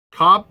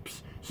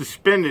Cops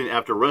suspended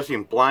after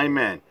arresting blind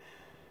man.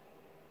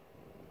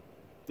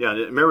 Yeah,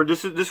 remember,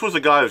 this was a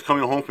guy who was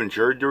coming home from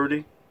jury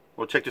duty.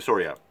 Well, check the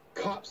story out.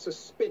 Cops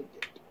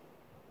suspended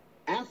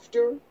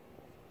after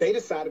they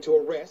decided to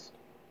arrest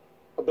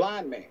a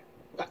blind man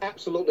for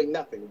absolutely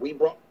nothing. We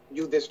brought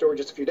you this story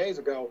just a few days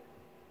ago.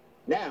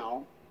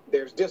 Now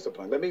there's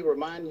discipline. Let me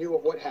remind you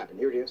of what happened.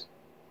 Here it is.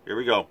 Here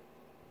we go.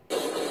 Hi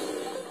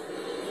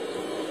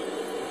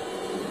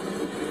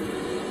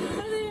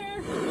there.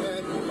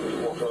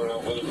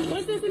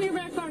 What's this in your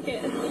back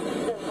pocket?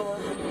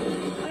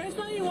 I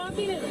saw you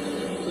walking it.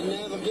 The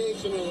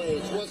navigational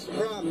aids. What's the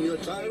problem? You're a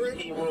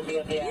tyrant?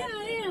 Yeah,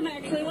 I am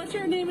actually. What's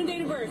your name and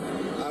date of birth?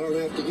 I don't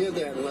have to give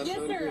that unless Yes,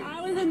 I'm sir. here.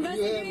 I was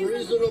investigating. You have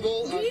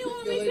reasonable, Do you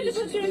want me to articulated put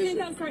you in suspicion.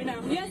 handcuffs right now?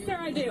 Yes, sir,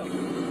 I do.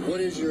 What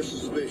is your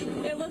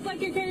suspicion? It looks like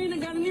you're carrying a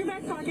gun in your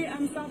back pocket.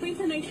 I'm stopping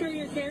to make sure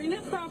you're carrying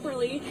it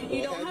properly.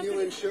 You don't Have have you to.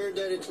 ensured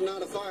that it's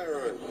not a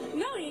firearm?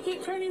 No, you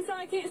keep turning so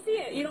I can't see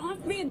it. You don't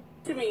have to be a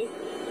to me.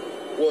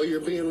 Well, you're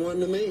being one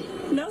to me.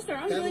 No, sir.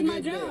 I'm Have doing a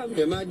my good job.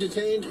 day. Am I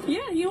detained?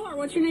 Yeah, you are.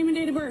 What's your name and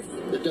date of birth?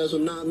 It does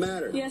not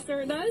matter. Yes,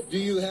 sir, it does. Do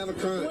you have a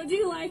crime? Would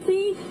you like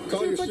me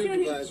Call to your put you in?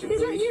 supervisor,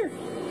 He's right please. here.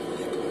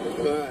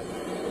 All right.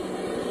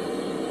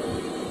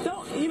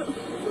 You don't.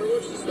 Sir,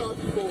 what's the stop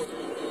you for?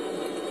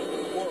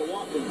 For a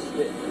walking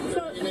stick.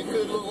 So- And it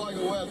could look like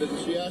a weapon.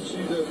 She asked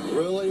you to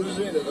Really?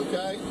 present it,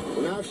 okay?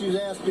 Well, now she's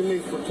asking me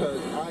for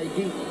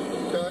ID.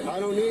 Okay. I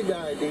don't need the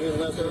ID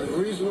unless there's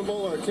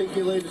reasonable,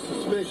 articulated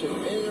suspicion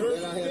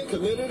that I have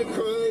committed a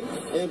crime,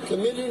 and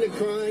committing a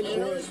crime,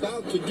 or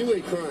about to do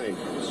a crime.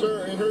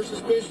 Sir, and her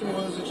suspicion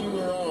was that you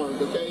were armed,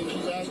 okay?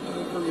 She's asking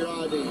you for your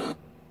ID.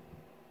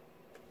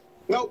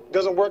 Nope,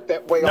 doesn't work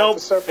that way, Nope,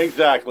 officer.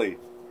 exactly.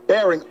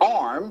 Bearing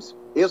arms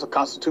is a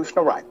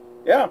constitutional right,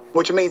 Yeah.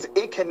 which means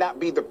it cannot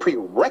be the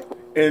prerequisite.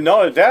 And not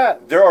only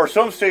that, there are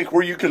some states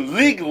where you can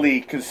legally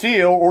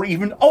conceal or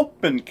even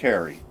open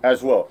carry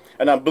as well.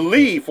 And I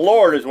believe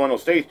Florida is one of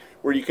those states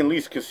where you can at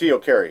least conceal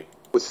carry.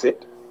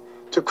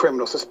 To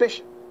criminal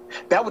suspicion.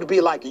 That would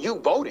be like you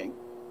voting,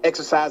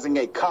 exercising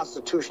a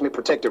constitutionally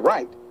protected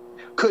right,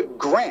 could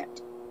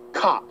grant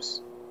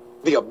cops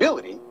the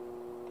ability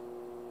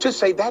to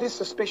say that is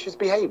suspicious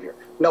behavior.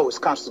 No, it's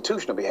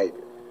constitutional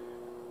behavior.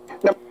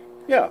 Now,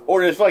 Yeah,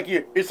 or it's like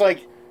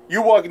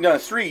you're walking down the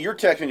street, you're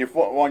texting your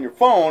on your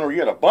phone, or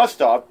you're at a bus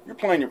stop, you're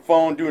playing your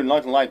phone, doing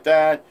nothing like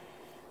that,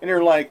 and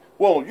they're like,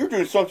 "Well, you're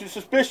doing something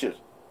suspicious."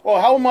 Well,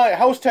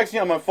 how's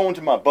texting on my phone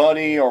to my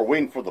buddy, or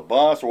waiting for the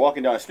bus, or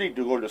walking down the street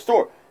to go to the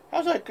store?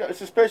 How's that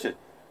suspicious?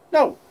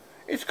 No,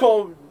 it's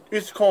called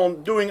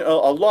doing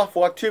a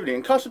lawful activity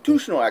and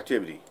constitutional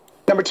activity.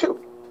 number two,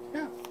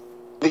 Yeah.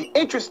 the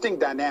interesting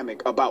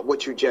dynamic about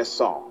what you just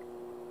saw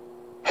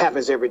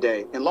happens every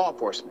day in law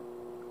enforcement.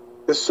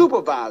 The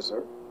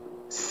supervisor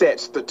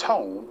sets the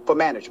tone for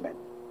management.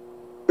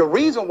 The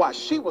reason why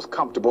she was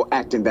comfortable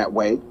acting that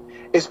way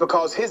is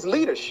because his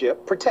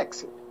leadership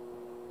protects it.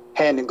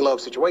 Hand in glove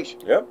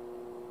situation. Yep.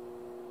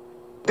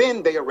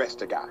 Then they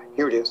arrest a guy.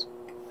 Here it is.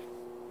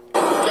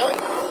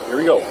 Here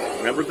we go.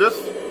 Remember this?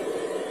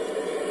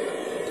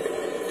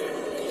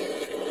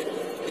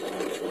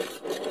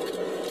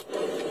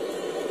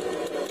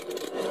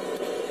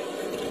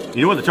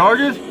 You know what the charge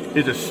is?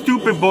 It's a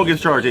stupid, bogus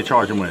charge they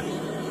charge him with.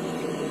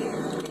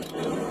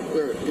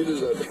 Sir, you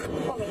deserve it.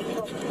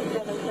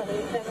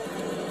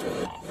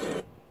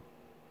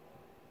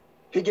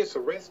 He gets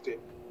arrested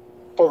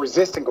for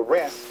resisting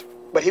arrest,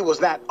 but he was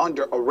not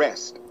under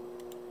arrest.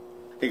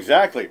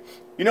 Exactly.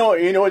 You know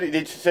what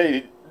they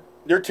say?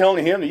 They're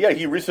telling him that, yeah,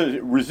 he was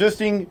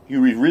resisting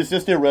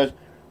arrest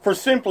for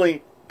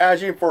simply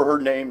asking for her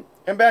name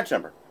and badge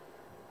number.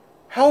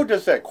 How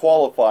does that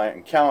qualify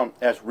and count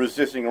as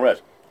resisting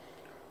arrest?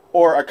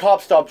 Or a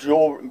cop stops you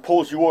over and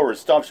pulls you over and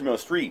stops you on the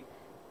street.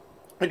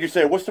 And you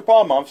say, "What's the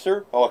problem,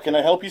 officer?" "Oh, can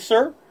I help you,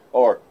 sir?"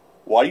 Or,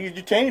 "Why are you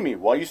detaining me?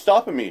 Why are you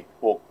stopping me?"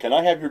 "Well, can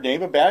I have your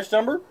name and badge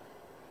number?"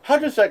 How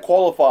does that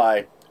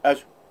qualify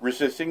as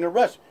resisting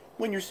arrest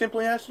when you're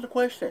simply asking the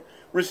question?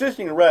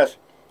 Resisting arrest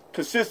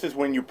consists of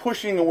when you're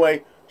pushing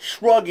away,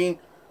 shrugging,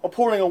 or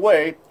pulling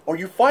away, or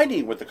you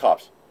fighting with the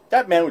cops.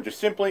 That man was just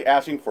simply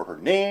asking for her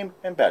name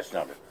and badge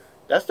number.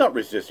 That's not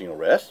resisting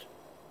arrest.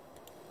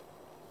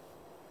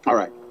 All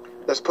right.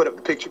 Let's put up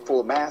the picture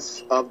full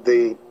mass of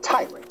the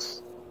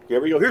tyrants.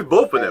 Here we go. Here's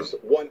both of them. As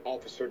one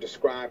officer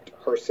described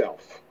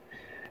herself.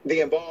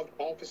 The involved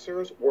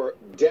officers were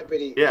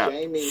Deputy Yeah,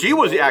 Jamie she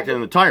was acting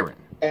as the tyrant.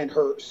 and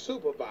her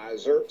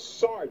supervisor,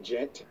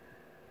 Sergeant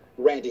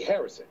Randy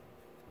Harrison.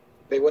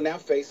 They will now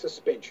face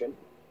suspension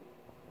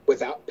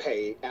without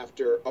pay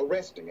after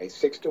arresting a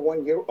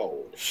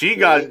 61-year-old. She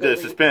got illegally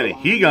suspended.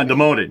 He blind got man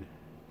demoted.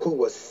 who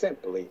was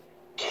simply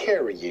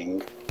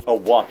carrying A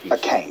walking a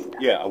cane.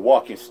 Yeah, a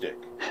walking stick.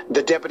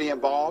 The deputy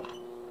involved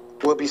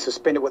will be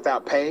suspended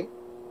without pay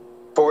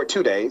for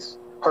 2 days.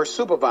 Her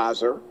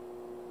supervisor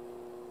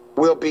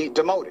will be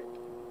demoted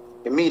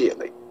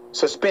immediately,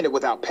 suspended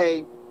without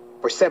pay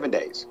for 7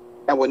 days,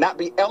 and will not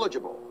be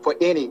eligible for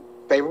any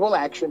favorable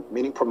action,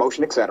 meaning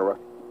promotion, etc.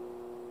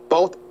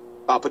 Both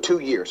for 2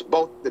 years.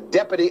 Both the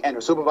deputy and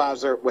the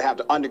supervisor will have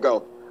to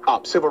undergo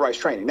civil rights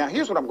training. Now,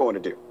 here's what I'm going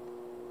to do,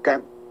 okay?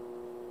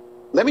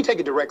 Let me take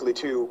it directly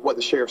to what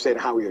the sheriff said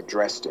and how he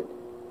addressed it.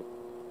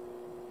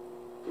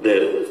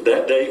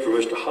 That day for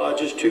Mr.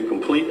 Hodges to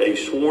complete a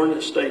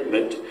sworn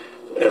statement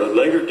at a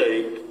later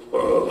date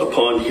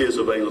upon his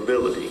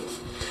availability.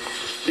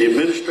 The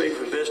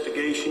administrative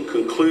investigation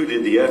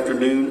concluded the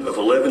afternoon of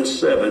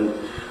 11/7,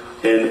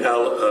 and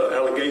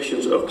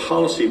allegations of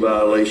policy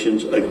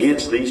violations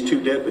against these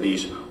two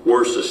deputies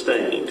were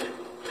sustained.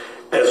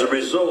 As a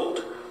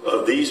result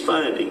of these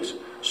findings,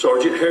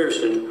 Sergeant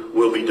Harrison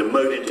will be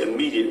demoted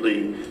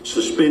immediately,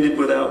 suspended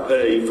without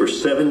pay for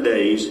 7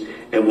 days,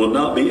 and will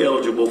not be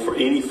eligible for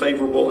any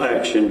favorable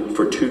action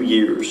for 2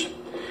 years.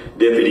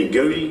 Deputy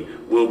Godey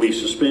will be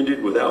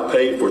suspended without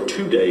pay for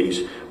 2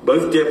 days.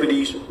 Both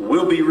deputies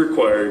will be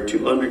required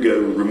to undergo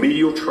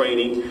remedial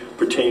training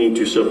pertaining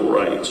to civil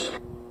rights.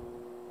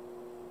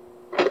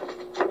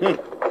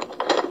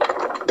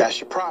 That's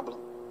your problem.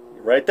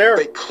 Right there.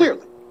 They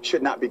clearly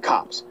should not be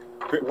cops.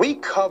 We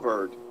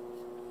covered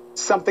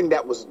something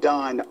that was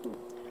done.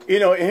 You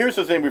know, and here's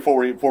the thing before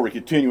we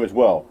continue as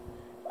well.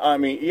 I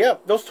mean, yeah,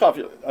 those cops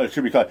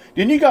should be caught.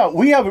 Then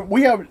we have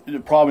the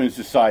problem in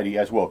society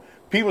as well.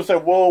 People say,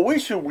 well, we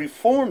should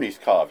reform these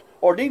cops,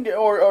 or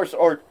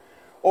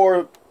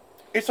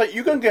it's like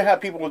you're going to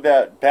have people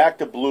that back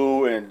the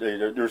blue and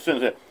they're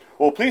saying,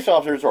 well, police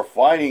officers are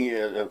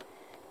fighting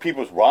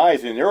people's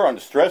rights and they're under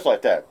stress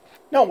like that.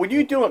 No, when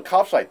you're doing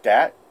cops like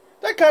that,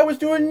 that guy was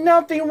doing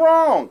nothing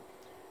wrong.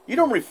 You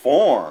don't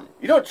reform.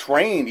 You don't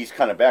train these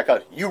kind of bad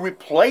cops. You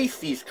replace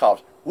these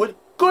cops with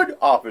good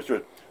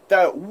officers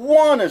that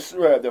want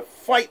to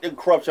fight the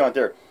corruption out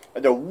there.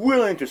 And they're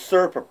willing to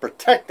serve and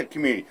protect the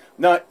community,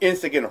 not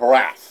instigate and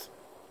harass.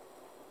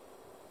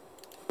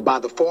 By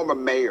the former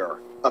mayor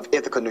of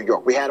Ithaca, New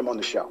York. We had him on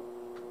the show.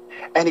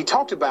 And he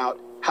talked about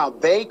how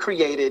they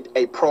created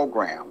a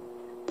program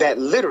that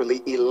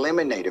literally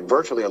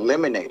virtually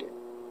eliminated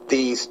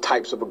these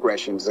types of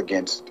aggressions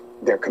against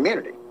their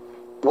community.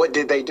 What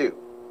did they do?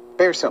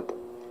 Very simple.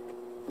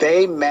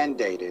 They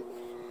mandated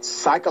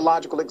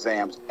psychological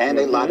exams and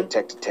a lie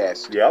detector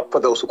test for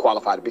those who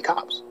qualify to be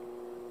cops.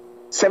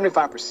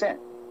 75%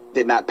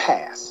 did not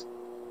pass.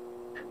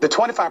 The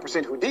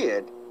 25% who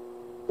did,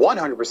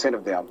 100%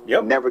 of them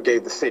never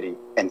gave the city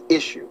an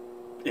issue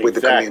with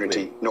the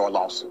community nor a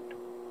lawsuit.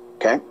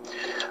 Okay?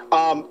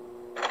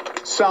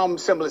 Some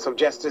semblance of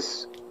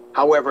justice,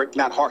 however,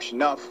 not harsh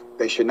enough.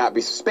 They should not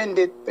be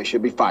suspended. They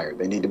should be fired.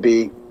 They need to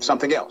be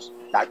something else,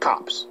 not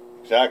cops.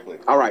 Exactly.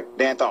 All right,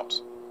 Dan,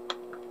 thoughts?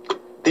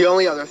 The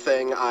only other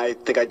thing I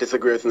think I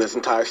disagree with in this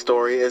entire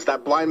story is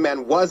that blind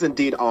man was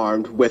indeed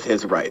armed with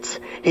his rights.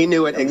 He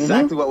knew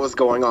exactly what was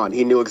going on.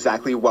 He knew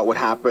exactly what would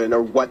happen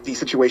or what the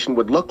situation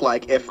would look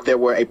like if there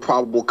were a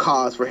probable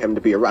cause for him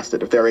to be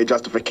arrested, if there were a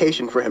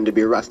justification for him to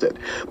be arrested.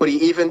 But he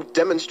even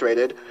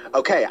demonstrated,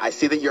 okay, I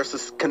see that your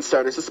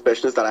concern or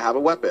suspicion is that I have a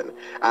weapon.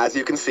 As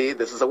you can see,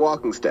 this is a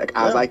walking stick.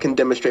 As I can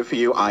demonstrate for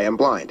you, I am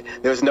blind.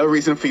 There's no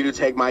reason for you to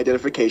take my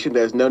identification.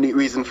 There's no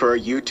reason for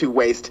you to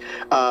waste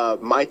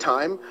my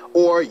time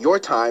or your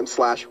time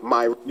 /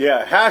 my.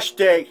 Yeah,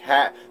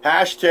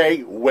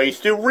 hashtag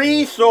wasted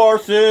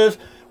resources.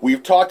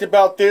 We've talked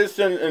about this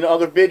in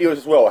other videos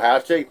as well.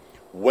 Hashtag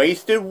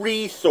wasted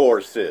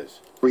resources.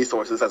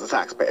 Resources as a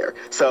taxpayer.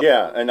 So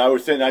yeah, and I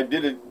was saying I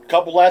did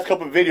last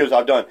couple of videos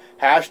I've done.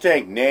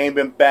 Hashtag name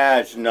and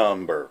badge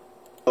number.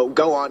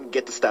 Go on,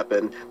 get the step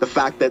in. The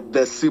fact that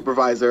the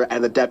supervisor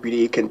and the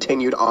deputy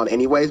continued on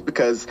anyways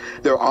because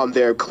they're on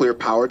their clear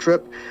power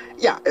trip,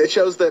 yeah, it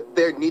shows that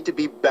there need to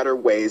be better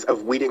ways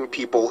of weeding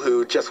people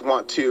who just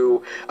want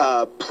to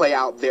play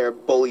out their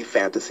bully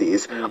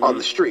fantasies on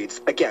the streets,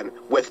 again,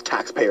 with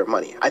taxpayer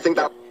money. I think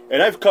that...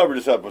 And I've covered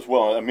this up as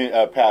well,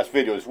 past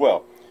videos as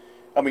well.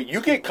 I mean, you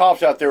get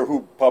cops out there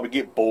who probably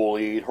get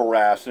bullied,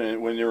 harassed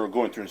when they were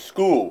going through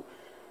school.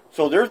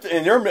 So their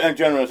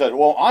general says,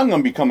 well, I'm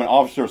going to become an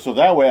officer so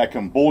that way I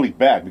can bully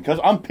back because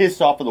I'm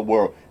pissed off of the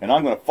world and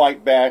I'm going to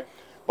fight back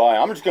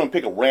I'm just going to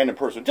pick a random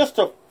person just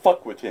to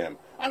fuck with him.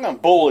 I'm going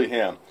to bully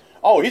him.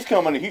 Oh, he's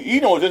coming. He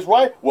knows his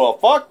right. Well,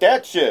 fuck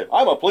that shit.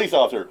 I'm a police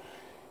officer.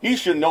 He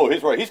should know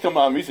his right. He's coming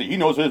out and he says he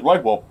knows his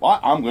right. Well,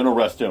 I'm going to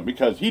arrest him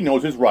because he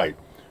knows his right.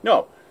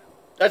 No,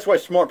 that's why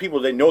smart people,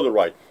 they know the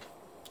right.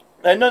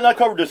 And then I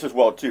covered this as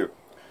well, too.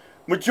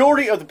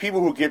 Majority of the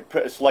people who get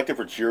selected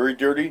for jury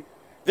duty,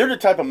 they're the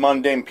type of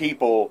mundane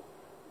people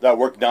that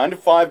work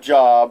 9-to-5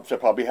 jobs, that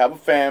probably have a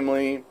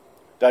family,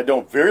 that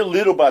know very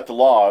little about the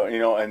law, you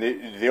know, and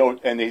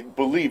they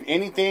believe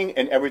anything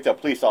and everything a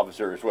police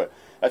officer is with.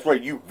 That's why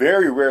you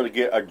very rarely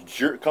get a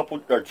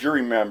couple of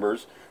jury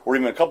members, or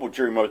even a couple of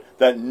jury members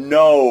that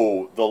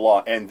know the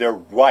law and their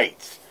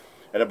rights,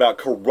 and about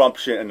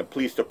corruption in the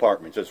police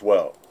departments as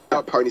well.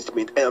 Our part needs to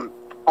be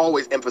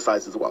always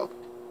emphasized as well.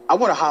 I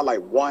want to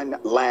highlight one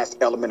last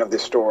element of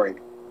this story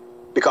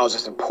because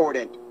it's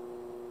important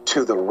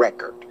to the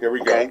record. Here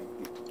we go.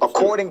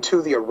 According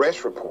to the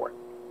arrest report,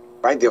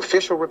 right, the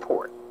official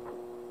report,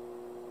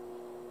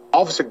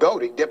 Officer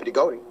Godey, Deputy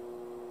Godey,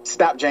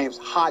 stopped James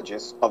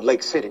Hodges of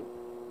Lake City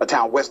a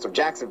town west of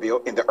Jacksonville,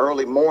 in the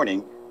early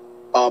morning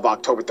of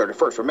October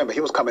 31st. Remember, he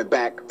was coming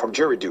back from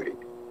jury duty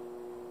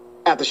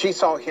after she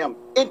saw him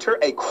enter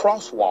a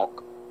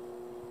crosswalk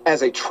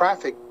as a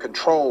traffic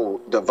control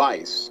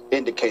device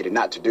indicated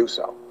not to do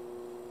so.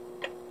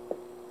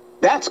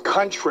 That's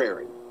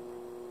contrary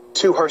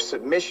to her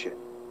submission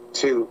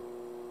to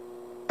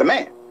the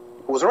man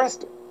who was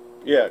arrested.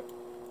 Yeah.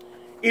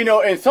 You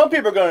know, and some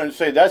people are going to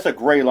say that's a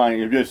gray line.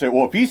 You're going to say,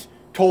 well, if he's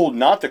told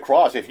not to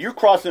cross, if you're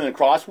crossing a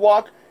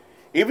crosswalk,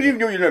 even if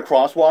you're in a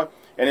crosswalk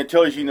and it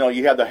tells you,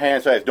 you have the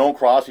hand size, don't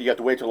cross, you have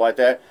to wait till like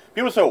that,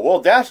 people say, well,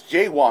 that's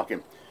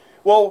jaywalking.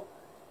 Well,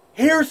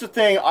 here's the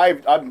thing,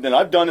 I've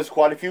done this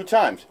quite a few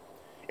times.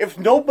 If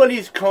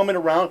nobody's coming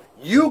around,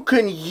 you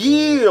can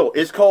yield.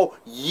 It's called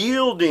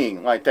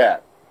yielding, like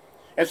that.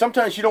 And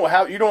sometimes you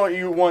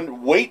want to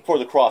wait for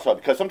the crosswalk,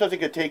 because sometimes it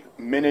could take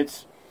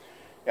minutes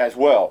as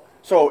well.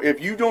 So if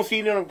you don't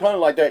see them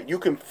coming like that, you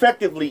can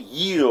effectively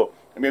yield.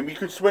 I mean, you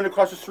can sprint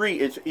across the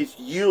street. It's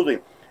yielding.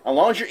 As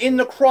long as you're in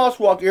the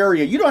crosswalk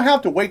area, you don't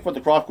have to wait for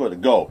the crosswalk to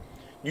go.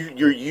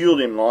 You're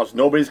yielding as long as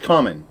nobody's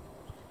coming.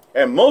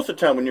 And most of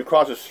the time when you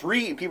cross the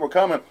street and people are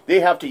coming, they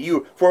have to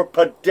yield for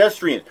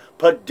pedestrians.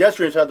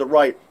 Pedestrians have the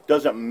right,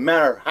 doesn't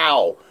matter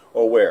how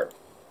or where.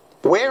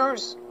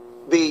 Where's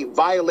the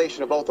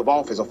violation of oath of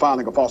office or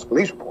filing a false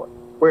police report?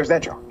 Where's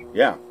that charge?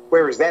 Yeah.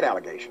 Where is that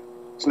allegation?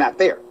 It's not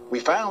there. We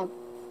found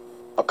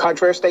a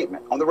contrary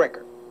statement on the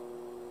record.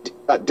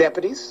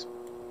 Deputies,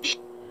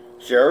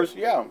 sheriffs,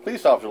 yeah,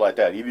 police officers like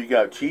that. Even you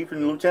got chief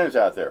and lieutenants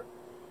out there.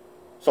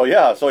 So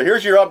yeah, so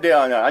here's your update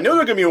on that. I knew there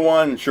was going to be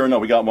one. Sure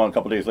enough, we got one a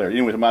couple days later.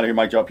 Anyways, I'm out of here.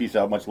 Mike Job. Peace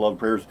out. Much love,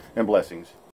 prayers, and blessings.